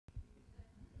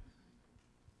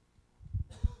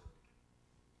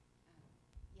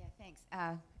Thanks.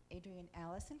 Adrienne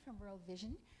Allison from World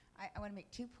Vision. I want to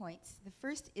make 2 points. The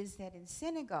first is that in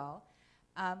Senegal,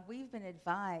 we've been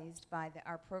advised by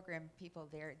our program people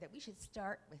there that we should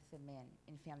start with the men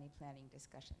in family planning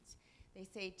discussions. They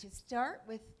say to start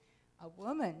with a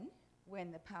woman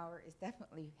when the power is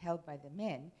definitely held by the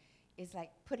men is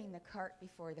like putting the cart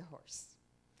before the horse.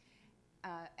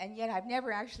 And yet I've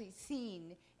never actually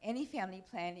seen any family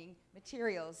planning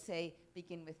materials say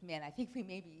begin with men. I think we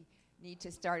maybe need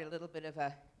to start a little bit of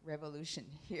a revolution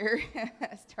here,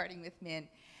 starting with men.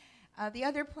 The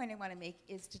other point I want to make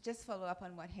is to just follow up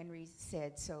on what Henry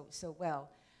said so well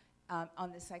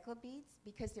on the cycle beads,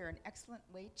 because they're an excellent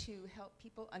way to help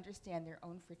people understand their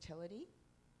own fertility.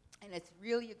 And it's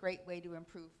really a great way to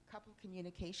improve couple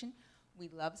communication. We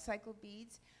love cycle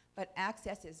beads, but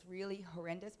access is really a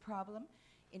horrendous problem.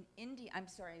 In India, I'm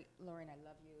sorry, Lauren, I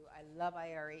love you. I love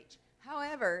IRH.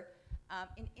 However,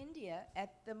 in India,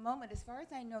 at the moment, as far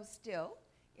as I know still,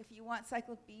 if you want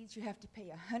cycle beads, you have to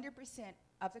pay 100%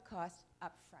 of the cost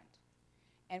up front.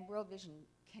 And World Vision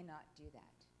cannot do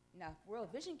that. Now, if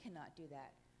World Vision cannot do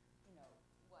that, you know,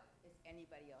 what is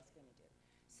anybody else going to do?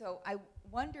 So I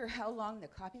wonder how long the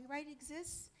copyright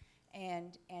exists,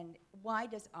 and why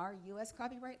does our US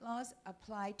copyright laws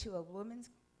apply to a women's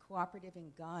cooperative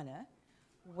in Ghana,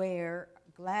 where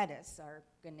Gladys, our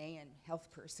Ghanaian health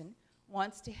person,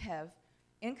 wants to have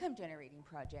income generating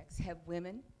projects, have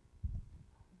women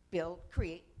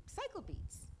create cycle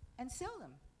beads and sell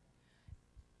them.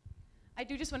 I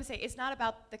do just want to say it's not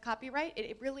about the copyright.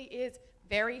 It really is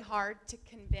very hard to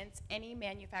convince any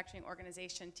manufacturing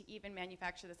organization to even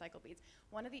manufacture the cycle beads.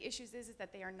 One of the issues is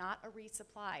that they are not a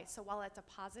resupply. So while it's a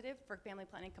positive for family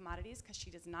planning commodities, because she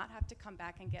does not have to come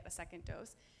back and get a second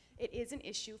dose, it is an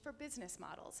issue for business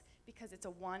models because it's a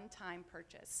one-time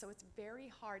purchase. So it's very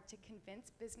hard to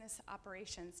convince business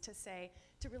operations to say,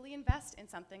 to really invest in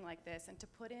something like this and to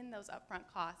put in those upfront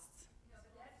costs. No,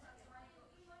 but that's not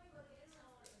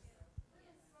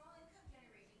small income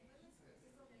generating. Women's groups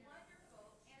is a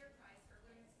wonderful enterprise for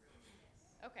women's groups.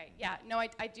 Okay, yeah, no,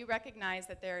 I do recognize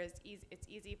that it's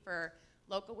easy for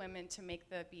local women to make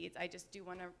the beads. I just do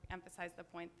want to emphasize the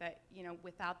point that, you know,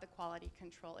 without the quality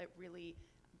control, it really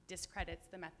discredits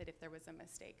the method if there was a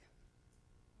mistake.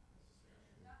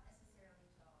 Not necessarily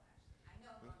at all, actually. I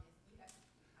know you have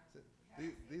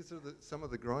to. These are some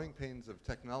of the growing pains of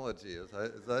technology, as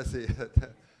I see it.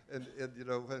 and you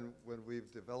know, when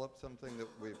we've developed something that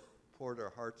we've poured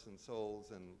our hearts and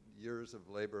souls and years of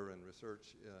labor and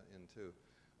research into,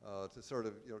 to sort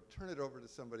of, you know, turn it over to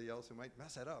somebody else who might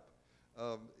mess it up,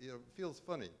 you know, feels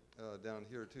funny down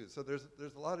here too. So there's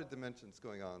a lot of dimensions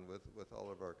going on with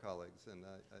all of our colleagues, and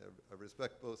I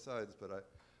respect both sides, but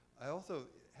I also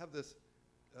have this,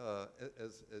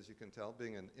 as you can tell,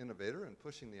 being an innovator and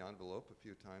pushing the envelope a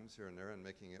few times here and there and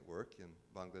making it work in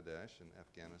Bangladesh and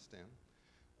Afghanistan,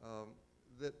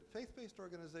 that faith-based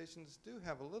organizations do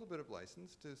have a little bit of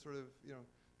license to sort of, you know,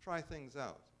 try things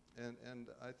out. And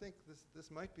I think this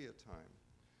might be a time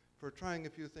for trying a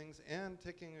few things and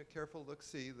taking a careful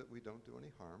look-see that we don't do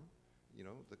any harm. You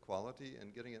know, the quality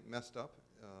and getting it messed up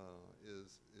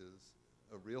is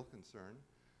a real concern.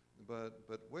 But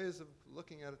ways of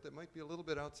looking at it that might be a little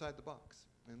bit outside the box.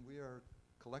 And we are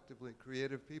collectively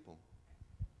creative people.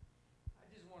 I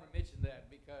just want to mention that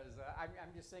because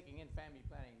I'm just thinking in family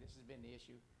planning, this has been the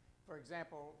issue. For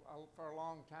example, for a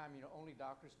long time, you know, only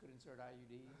doctors could insert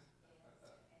IUDs.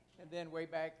 And then way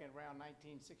back in around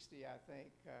 1960, I think,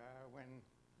 when,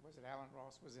 was it Alan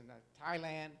Ross was in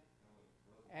Thailand,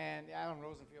 and Alan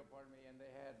Rosenfield, pardon me, and they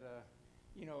had,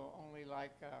 you know, only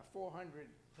like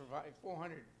 400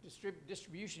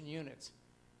 distribution units.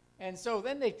 And so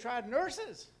then they tried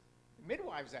nurses,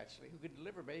 midwives actually, who could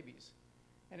deliver babies.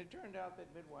 And it turned out that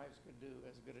midwives could do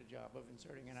as good a job of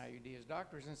inserting an IUD as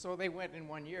doctors. And so they went in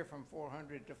 1 year from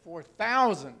 400 to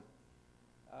 4,000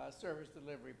 service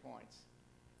delivery points.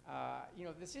 You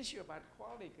know, this issue about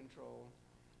quality control,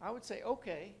 I would say,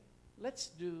 okay, let's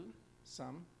do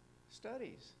some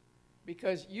studies.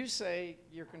 Because you say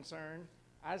you're concerned,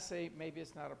 I say maybe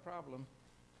it's not a problem.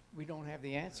 We don't have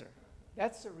the answer.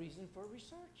 That's the reason for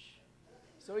research.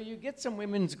 So you get some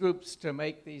women's groups to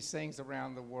make these things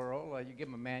around the world. You give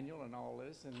them a manual and all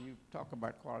this, and you talk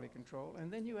about quality control, and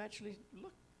then you actually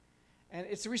look. And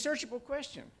it's a researchable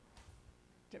question.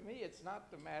 To me, it's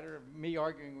not the matter of me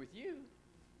arguing with you.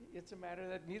 It's a matter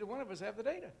that neither one of us have the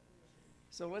data.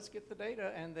 So let's get the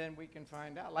data, and then we can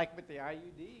find out. Like with the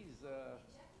IUDs,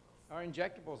 our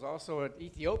injectables also at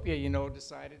Ethiopia, you know,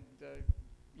 decided,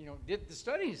 you know, did the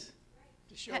studies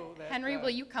to show that. Henry, will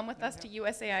you come with us to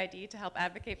USAID to help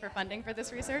advocate for funding for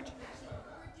this research? We're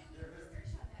doing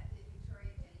research on that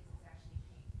Victoria Jennings is actually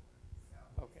paying for.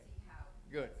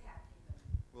 Good.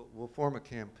 We'll form a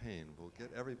campaign. We'll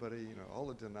get everybody, you know, all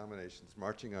the denominations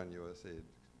marching on USAID,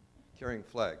 carrying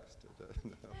flags.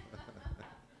 No.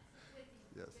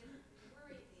 Yes.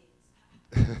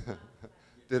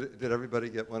 Did everybody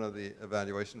get one of the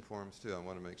evaluation forms too? I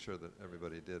want to make sure that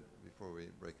everybody did before we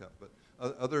break up. But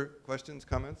other questions,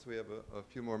 comments? We have a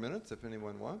few more minutes if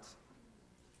anyone wants.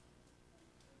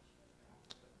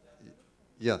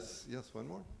 Yes, one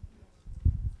more.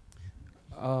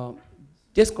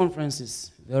 This conference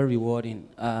is very rewarding.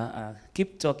 I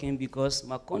keep talking because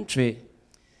my country,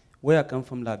 where I come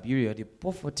from, Liberia, the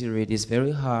poverty rate is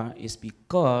very high. It's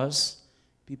because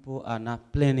people are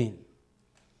not planning.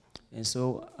 And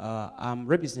so I'm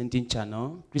representing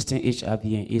Channel, Christian HIV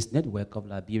and AIDS Network of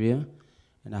Liberia,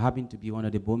 and I happen to be one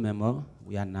of the board members.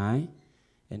 We are 9,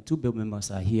 and 2 board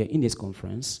members are here in this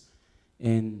conference.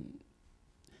 And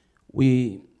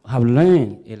we have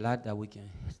learned a lot that we can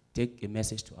take a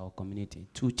message to our community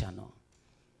through Channel.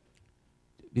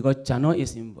 Because Channel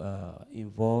is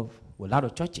involved with a lot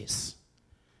of churches.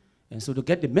 And so to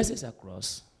get the message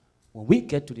across, when we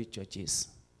get to the churches,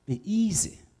 it's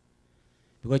easy.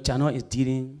 Because Channel is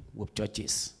dealing with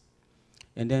churches.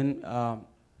 And then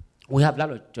we have a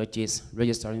lot of churches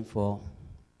registering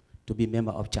to be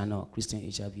member of Channel, Christian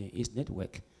HIV and AIDS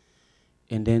Network.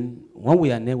 And then when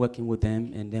we are networking with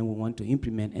them, and then we want to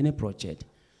implement any project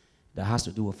that has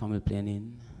to do with family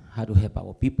planning, how to help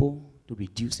our people to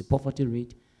reduce the poverty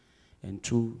rate, and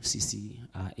through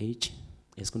CCRH,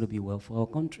 it's going to be well for our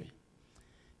country.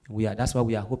 That's why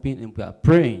we are hoping and we are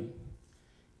praying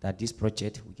that this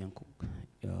project we can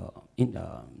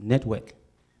network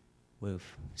with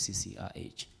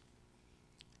CCRH.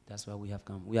 That's why we have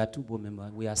come. We are 2 board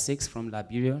members. We are 6 from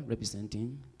Liberia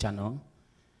representing Channel,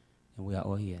 and we are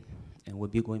all here. And we'll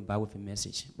be going back with a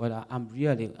message. But I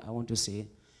want to say,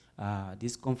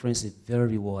 this conference is very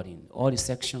rewarding. All the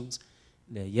sections,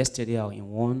 yesterday I was in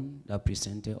one that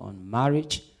presented on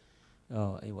marriage.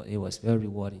 It was very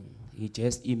rewarding. He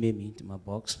just emailed me to my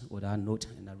box with a note,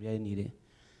 and I really need it.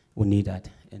 We need that.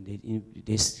 And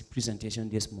this presentation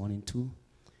this morning too,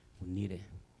 we need it.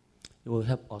 It will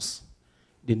help us.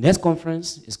 The next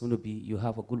conference is going to be, you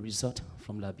have a good result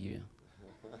from Liberia.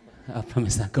 I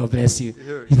promise that. God bless you.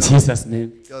 In Jesus'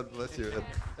 name. God bless you.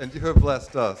 And you have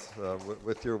blessed us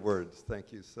with your words.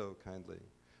 Thank you so kindly.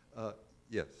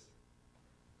 Yes.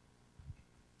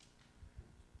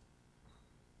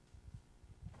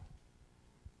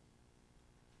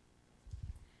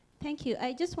 Thank you.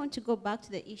 I just want to go back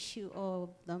to the issue of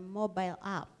the mobile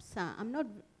apps. I'm not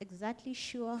exactly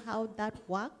sure how that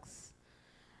works,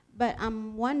 but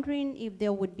I'm wondering if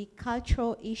there would be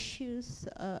cultural issues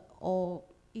or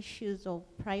issues of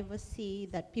privacy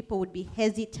that people would be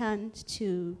hesitant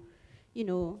to,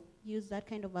 use that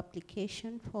kind of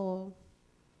application for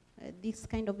these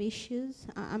kind of issues.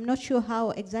 I'm not sure how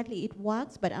exactly it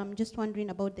works, but I'm just wondering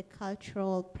about the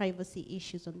cultural privacy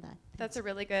issues on that. That's a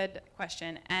really good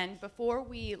question. And before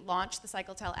we launched the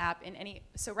CycleTel app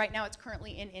so right now it's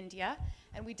currently in India,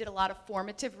 and we did a lot of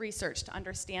formative research to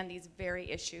understand these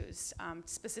very issues,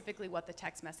 specifically what the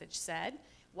text message said,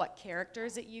 what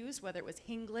characters it used, whether it was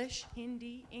Hinglish,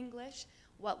 Hindi, English,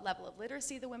 what level of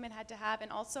literacy the women had to have, and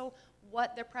also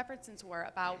what their preferences were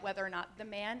about whether or not the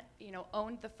man,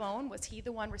 owned the phone. Was he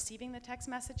the one receiving the text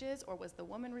messages, or was the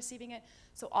woman receiving it?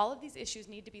 So all of these issues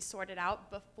need to be sorted out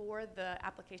before the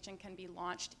application can be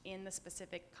launched in the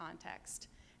specific context.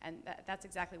 And that's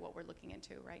exactly what we're looking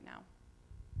into right now,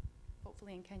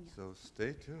 hopefully in Kenya. So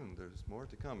stay tuned. There's more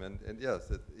to come. And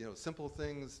yes, simple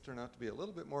things turn out to be a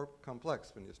little bit more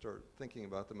complex when you start thinking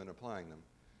about them and applying them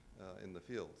in the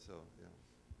field. So, yeah.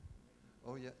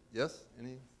 Oh, yeah. Yes?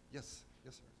 Yes,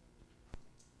 sir.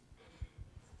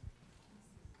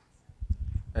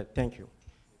 Thank you.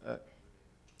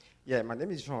 My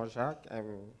name is Jean-Jacques.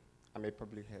 I'm a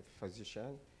public health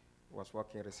physician. I was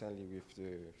working recently with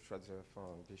the Schweitzer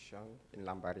Foundation in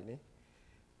Lambaréné.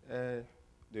 I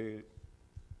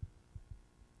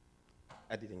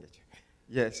didn't get you.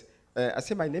 Yes. I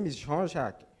say my name is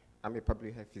Jean-Jacques. I'm a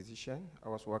public health physician. I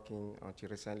was working until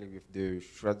recently with the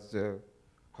Schweitzer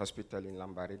Hospital in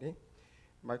Lambaréné.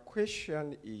 My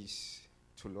question is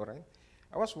to Lauren.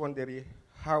 I was wondering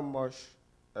how much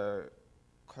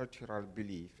cultural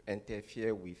belief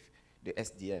interfere with the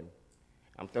SDM.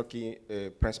 I'm talking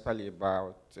principally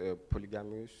about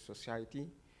polygamous society,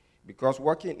 because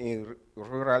working in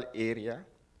rural area,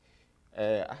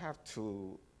 I have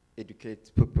to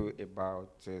educate people about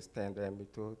standard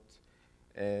method,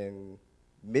 and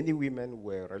many women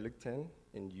were reluctant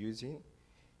in using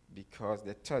because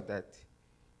they thought that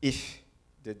if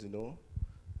they do not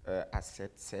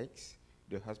accept sex,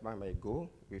 the husband may go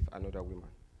with another woman.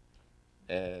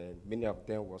 And many of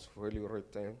them was really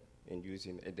reluctant in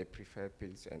using the preferred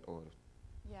pills and all.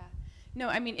 Yeah. No,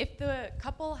 I mean, if the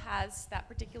couple has that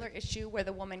particular issue where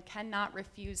the woman cannot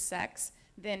refuse sex,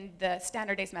 then the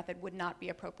standard days method would not be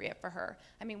appropriate for her.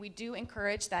 I mean, we do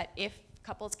encourage that if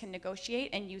couples can negotiate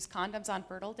and use condoms on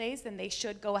fertile days, then they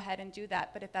should go ahead and do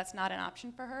that. But if that's not an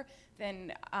option for her,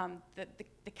 then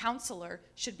the counselor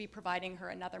should be providing her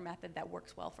another method that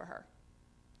works well for her.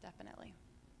 Definitely.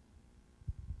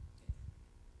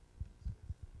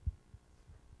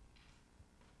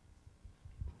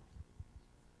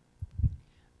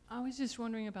 I was just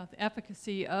wondering about the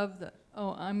efficacy of the,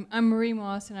 I'm Marie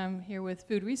Moss and I'm here with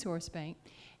Food Resource Bank.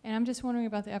 And I'm just wondering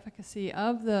about the efficacy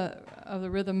of the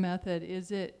rhythm method.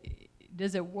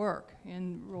 Does it work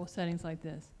in rural settings like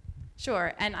this?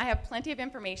 Sure, and I have plenty of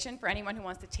information for anyone who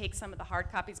wants to take some of the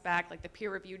hard copies back, like the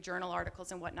peer-reviewed journal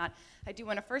articles and whatnot. I do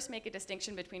want to first make a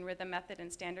distinction between rhythm method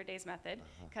and standard days method,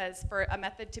 because for a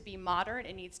method to be modern,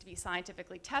 it needs to be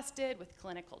scientifically tested with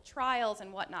clinical trials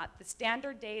and whatnot. The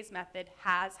standard days method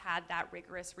has had that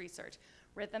rigorous research.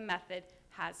 Rhythm method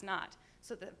has not.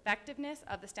 So the effectiveness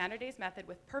of the standard days method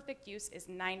with perfect use is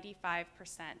 95%.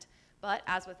 But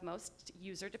as with most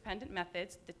user-dependent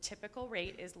methods, the typical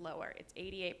rate is lower. It's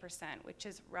 88%, which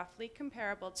is roughly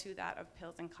comparable to that of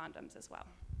pills and condoms as well.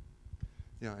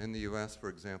 Yeah, in the US, for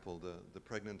example, the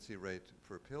pregnancy rate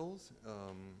for pills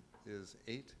is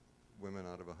 8 women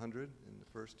out of 100 in the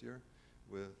first year.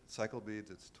 With cycle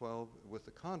beads, it's 12. With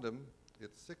the condom,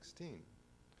 it's 16.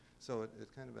 So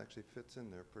it kind of actually fits in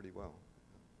there pretty well.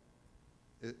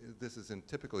 This is in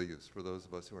typical use for those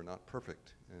of us who are not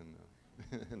perfect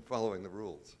in following the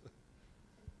rules.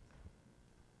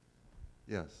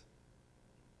 Yes.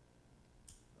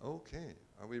 Okay,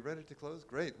 are we ready to close?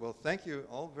 Great. Well, thank you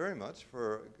all very much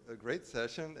for a great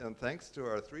session, and thanks to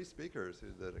our 3 speakers who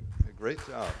did a great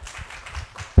job.